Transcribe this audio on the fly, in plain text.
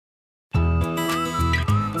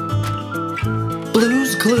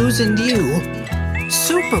Clues and you.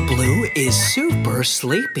 Super Blue is super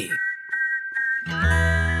sleepy.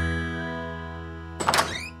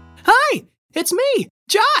 Hi, it's me,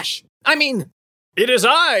 Josh. It is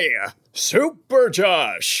I, Super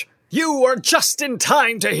Josh. You are just in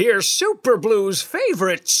time to hear Super Blue's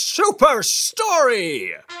favorite super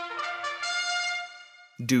story.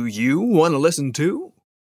 Do you want to listen too?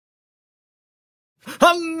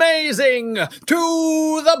 Amazing!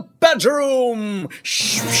 To the bedroom!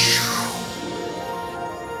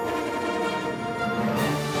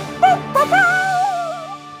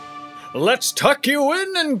 Let's tuck you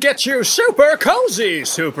in and get you super cozy,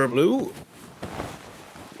 Super Blue.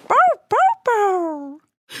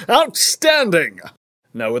 Outstanding!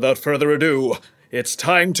 Now, without further ado, it's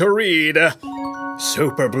time to read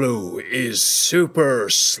Super Blue is Super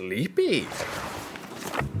Sleepy.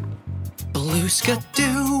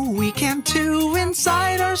 Blue-ska-doo, we can too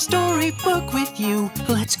inside our storybook with you.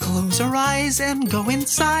 Let's close our eyes and go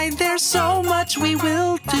inside. There's so much we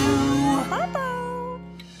will do.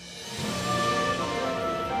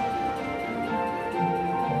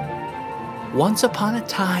 Once upon a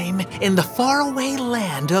time, in the faraway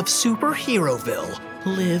land of Superheroville,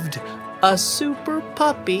 lived a super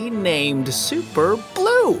puppy named Super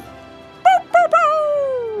Blue.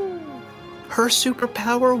 Her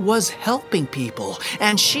superpower was helping people,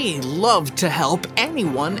 and she loved to help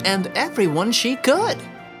anyone and everyone she could.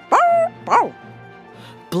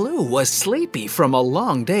 Blue was sleepy from a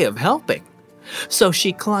long day of helping, so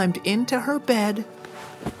she climbed into her bed,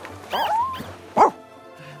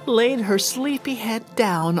 laid her sleepy head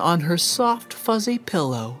down on her soft, fuzzy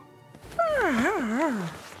pillow,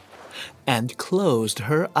 and closed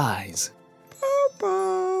her eyes.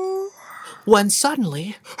 When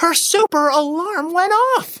suddenly, her super alarm went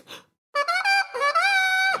off.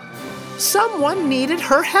 Someone needed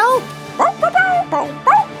her help.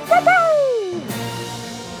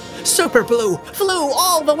 Super Blue flew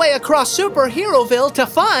all the way across Superheroville to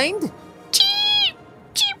find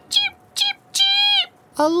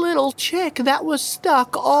a little chick that was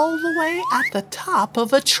stuck all the way at the top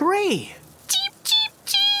of a tree.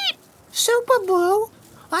 Super Blue,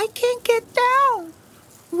 I can't get down.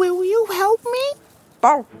 Will you help me?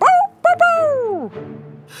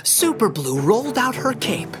 Super Blue rolled out her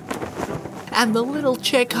cape, and the little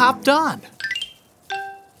chick hopped on.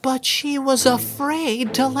 But she was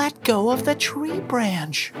afraid to let go of the tree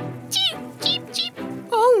branch.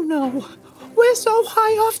 Oh no, we're so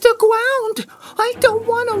high off the ground. I don't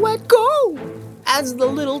want to let go. As the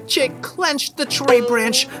little chick clenched the tree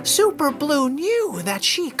branch, Super Blue knew that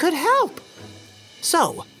she could help.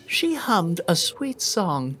 So, she hummed a sweet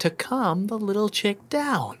song to calm the little chick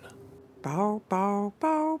down. Bow, bow,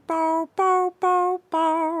 bow, bow, bow, bow,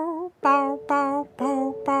 bow, bow, bow,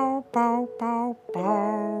 bow, bow, bow, bow,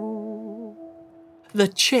 bow. The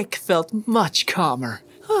chick felt much calmer.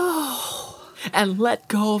 And let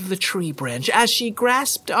go of the tree branch as she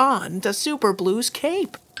grasped on to Super Blue's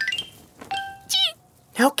cape.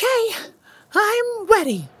 Okay, I'm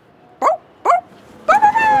ready.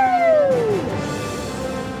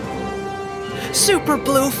 Super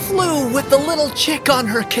Blue flew with the little chick on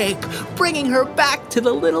her cape, bringing her back to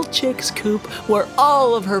the little chick's coop where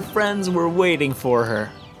all of her friends were waiting for her.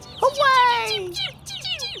 Hooray!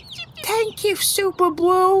 Thank you, Super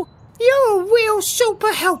Blue. You're a real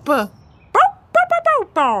super helper.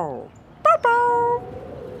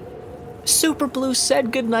 Super Blue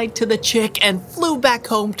said goodnight to the chick and flew back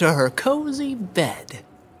home to her cozy bed.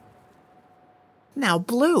 Now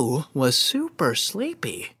Blue was super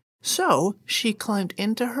sleepy, so she climbed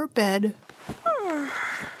into her bed,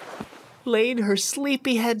 laid her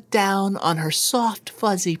sleepy head down on her soft,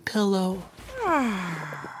 fuzzy pillow,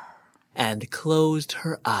 and closed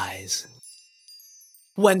her eyes.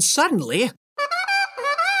 When suddenly,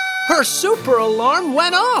 her super alarm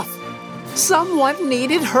went off. Someone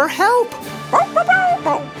needed her help.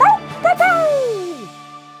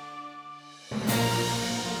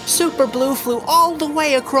 Super Blue flew all the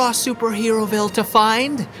way across Superheroville to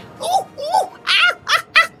find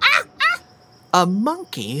a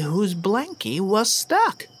monkey whose blankie was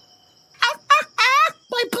stuck.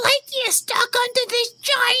 My blankie is stuck under this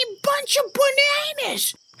giant bunch of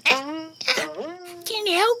bananas. Can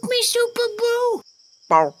you help me, Super Blue?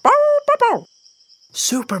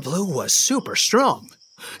 Super Blue was super strong.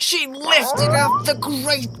 She lifted up the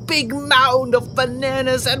great big mound of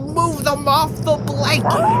bananas and moved them off the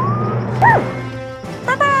blanket,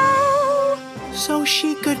 so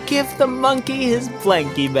she could give the monkey his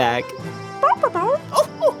blankie back.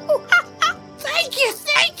 Thank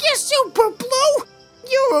you, Super Blue.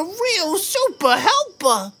 You're a real super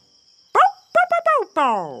helper.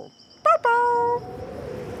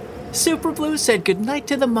 Super Blue said goodnight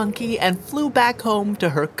to the monkey and flew back home to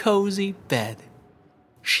her cozy bed.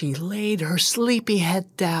 She laid her sleepy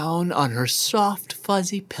head down on her soft,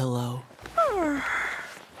 fuzzy pillow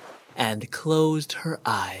and closed her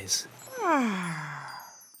eyes.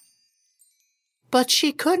 But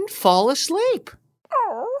she couldn't fall asleep.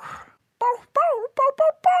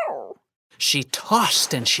 She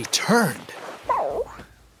tossed and she turned.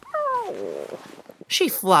 She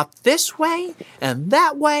flopped this way and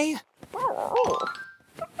that way.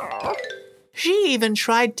 She even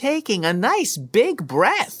tried taking a nice big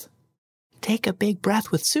breath. Take a big breath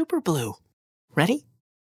with Super Blue. Ready?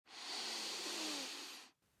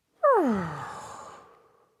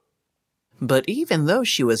 But even though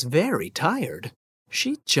she was very tired,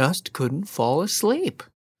 she just couldn't fall asleep.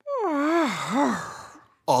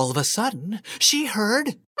 All of a sudden, she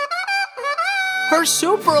heard her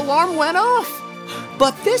super alarm went off.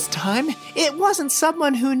 But this time, it wasn't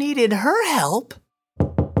someone who needed her help.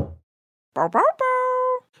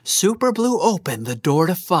 Super Blue opened the door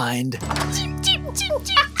to find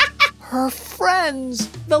her friends,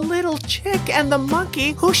 the little chick and the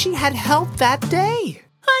monkey who she had helped that day.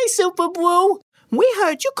 Hi, Super Blue. We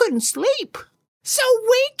heard you couldn't sleep, so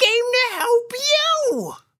we came to help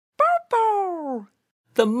you.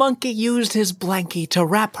 The monkey used his blankie to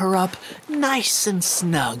wrap her up nice and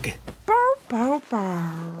snug.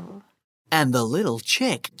 And the little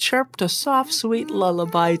chick chirped a soft, sweet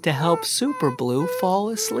lullaby to help Super Blue fall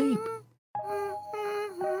asleep.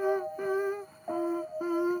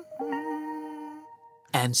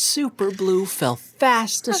 And Super Blue fell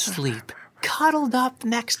fast asleep, cuddled up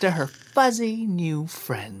next to her fuzzy new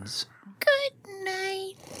friends. Good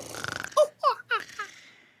night.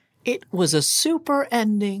 It was a super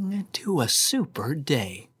ending to a super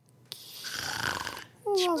day.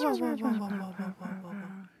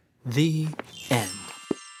 The end.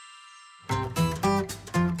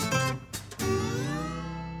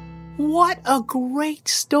 What a great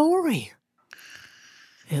story!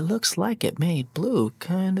 It looks like it made Blue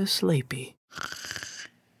kinda sleepy.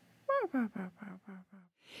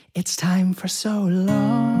 It's time for so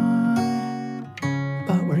long,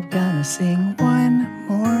 but we're gonna sing one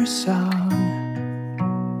more song.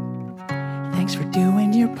 Thanks for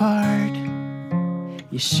doing your part.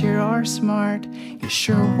 You sure are smart. You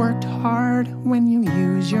sure worked hard when you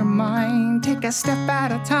use your mind. Take a step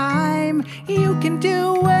at a time. You can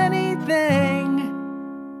do anything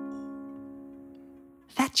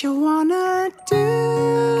that you wanna do.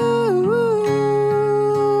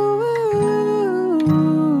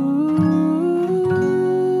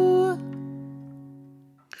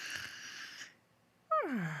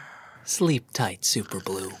 Sleep tight, Super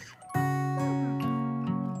Blue.